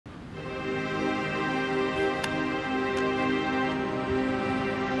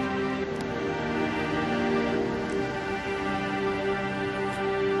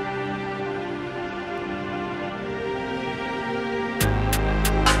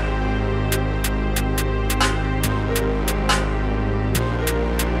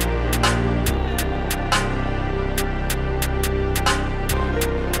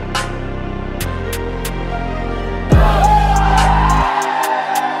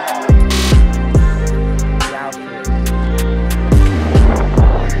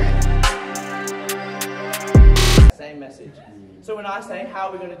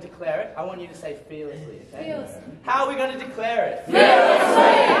how we're going to declare it, I want you to say fearlessly, okay? Fearlessly. How are we going to declare it?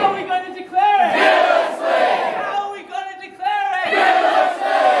 Fearlessly. How are we going to declare it? Fearlessly. How are we going to declare it?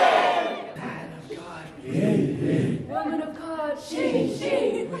 Fearlessly. Man of God. Woman of God. She.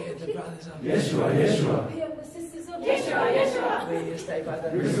 We are the brothers of Yeshua. We are the sisters of Yeshua. We are saved by the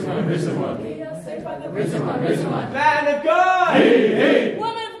Risen one. We are saved by the Risen one. Man of God.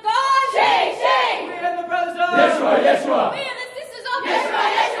 Woman of God. She. We are the brothers of Yeshua. We are the sisters of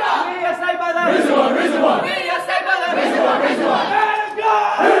Yeshua. We are saved by the Risen one. We are saved by the Risen one. Man of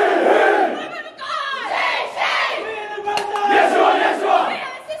God. Woman of God. She. We are the brothers of Yeshua. We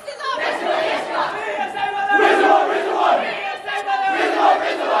are the sisters of Yeshua. We are saved by the Risen one. We are saved by the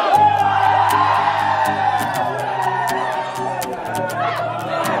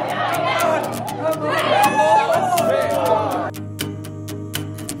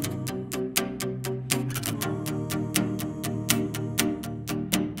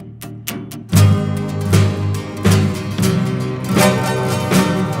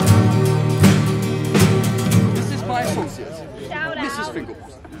This is my associate, Mrs.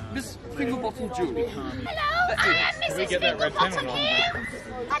 Fingerbottom. Miss Fingerbottom Julie. Hello, I'm Mrs. Fingerbottom here.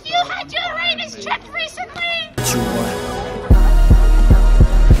 Have you had your anus checked recently?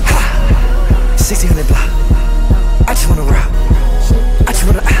 1600 block. I just wanna rock. I just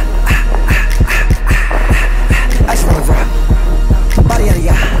wanna I just wanna rock. Body yada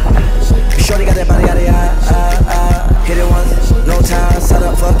yada. Shorty got that body yada yada. Hit it once, no time. Set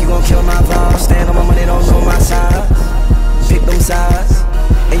up, fuck, you gon' kill my vibe. Stand on my money, don't know my size. Pick them sides,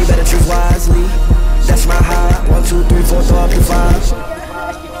 and you better choose wisely. That's my high. 1, 2, 3, 4, throw up to 5.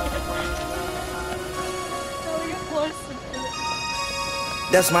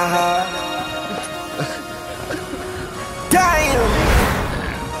 That's my high. Damn!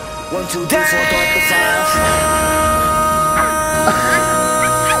 1, 2, 3, 4, throw up to 5.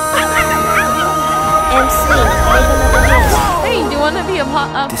 MC, hey, do you want to be a part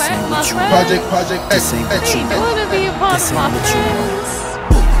of my friend? Project X. Hey, do you want to be a part of my friends?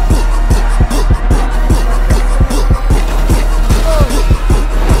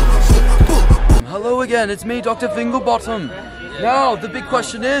 Hello again, it's me, Dr. Fingerbottom. Now, the big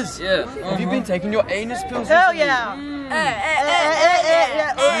question is, have you been taking your anus pills? Hell yeah!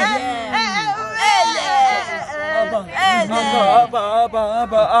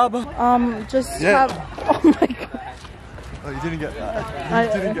 Just have. Oh my god. Oh, you didn't get that. I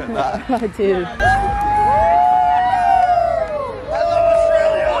did.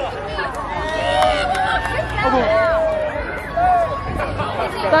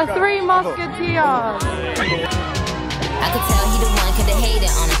 The Three Musketeers. I could tell he the one, coulda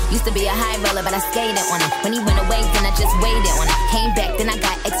hated on him. Used to be a high roller, but I skated on him. When he went away, then I just waited on him. Came back, then I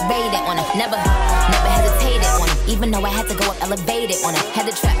got X-rated on him. Never hesitated on him. Even though I had to go up elevated on him. Had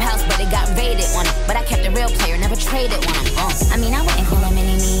the trap house, but it got raided on him. But I kept a real player, never traded on him. I mean, I wouldn't call him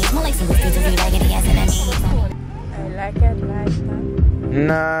enemies. More like some goofies if you raggedy ass enemies. I like it like that.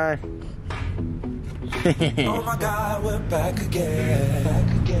 Nah. Oh my God, we're back again.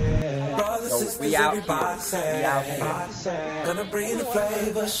 Brothers, sisters, everybody say. Gonna bring the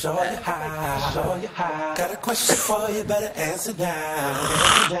flavor, show you how. Got a question for you, better answer now.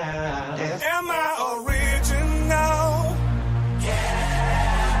 Am I original?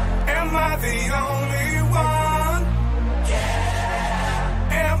 Yeah. Am I the only one? Yeah.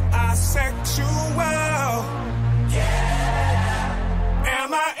 Am I sexual? Yeah.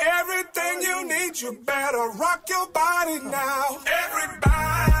 Am I everything you need? You better rock your body now. Everybody.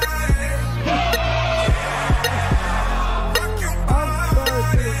 Rock your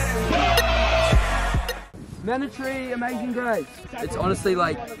body. Mandatory Amazing Grace. It's honestly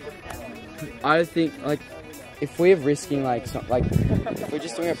like, I think like, if we're risking like, if we're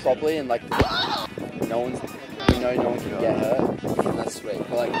just doing it properly and like, no one can get hurt, then that's sweet.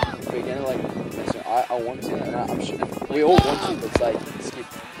 But like, if we're gonna like, I want to, and I'm sure we all want to, but it's like, skip.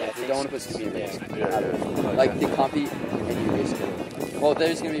 Like, we don't want to put Skippy in risk. Like, there can't be any risk at all. Well,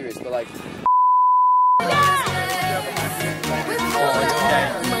 there's gonna be risk, but like.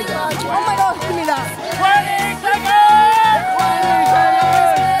 Oh my god, give me that. 20 seconds! 20 seconds!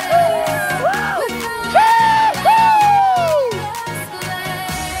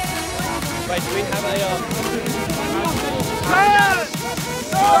 Wait, do we have a 10, 9,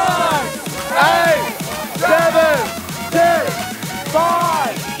 8, 7, 6, 5,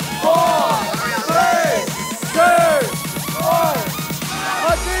 4, 3, 2, 1.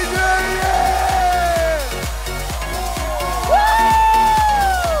 Happy New Year!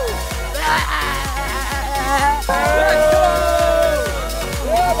 Woo!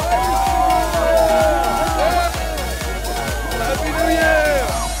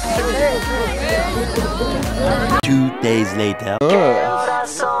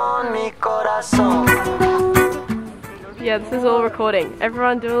 corazón. Yeah, this is all recording.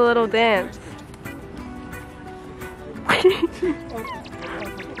 Everyone do a little dance.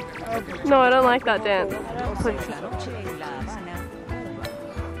 No, I don't like that dance. Please.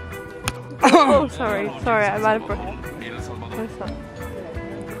 Oh, sorry, I might have broken. Close up.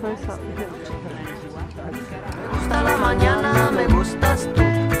 Close up. Me gusta la mañana, me gustas tú.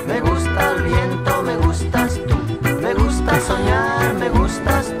 Me gusta el viento, me gustas tú. Me gusta soñar, me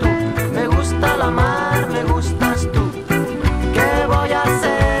gustas tú. Me gusta la mar, me gustas tú. ¿Qué voy a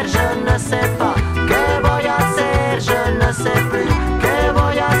hacer? Je ne sais pas. ¿Qué voy a hacer? Je ne sais plus. ¿Qué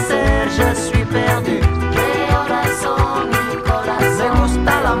voy a hacer? Je suis perdu. ¿Qué horas son, mi corazón? Me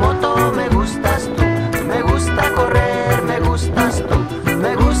gusta la moto, me gustas tú. Me gusta correr, me gustas tú.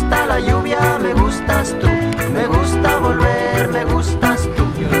 Me gusta la lluvia, me gustas tú. Me gusta volver, me gustas tú.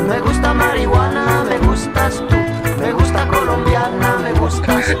 Me gusta marihuana, me gustas tú. Me gusta colombiana, me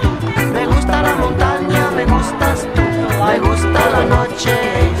gustas tú. Me gusta la montaña, me gustas tú. Me gusta la noche.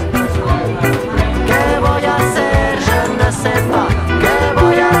 ¿Qué voy a hacer? Je ne sais pas. ¿Qué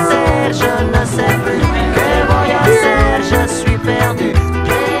voy a hacer? Je ne sais plus. ¿Qué voy a hacer? Je suis perdu.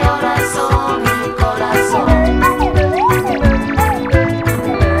 ¿Qué horas son, mi corazón?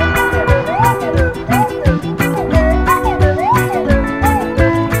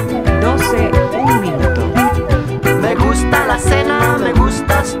 Me gusta la cena, me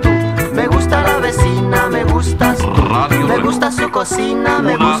gustas tú. Me gusta la vecina, me gustas tú. Me gusta su cocina,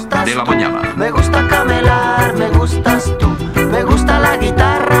 me gustas tú. Me gusta camelar, me gustas tú.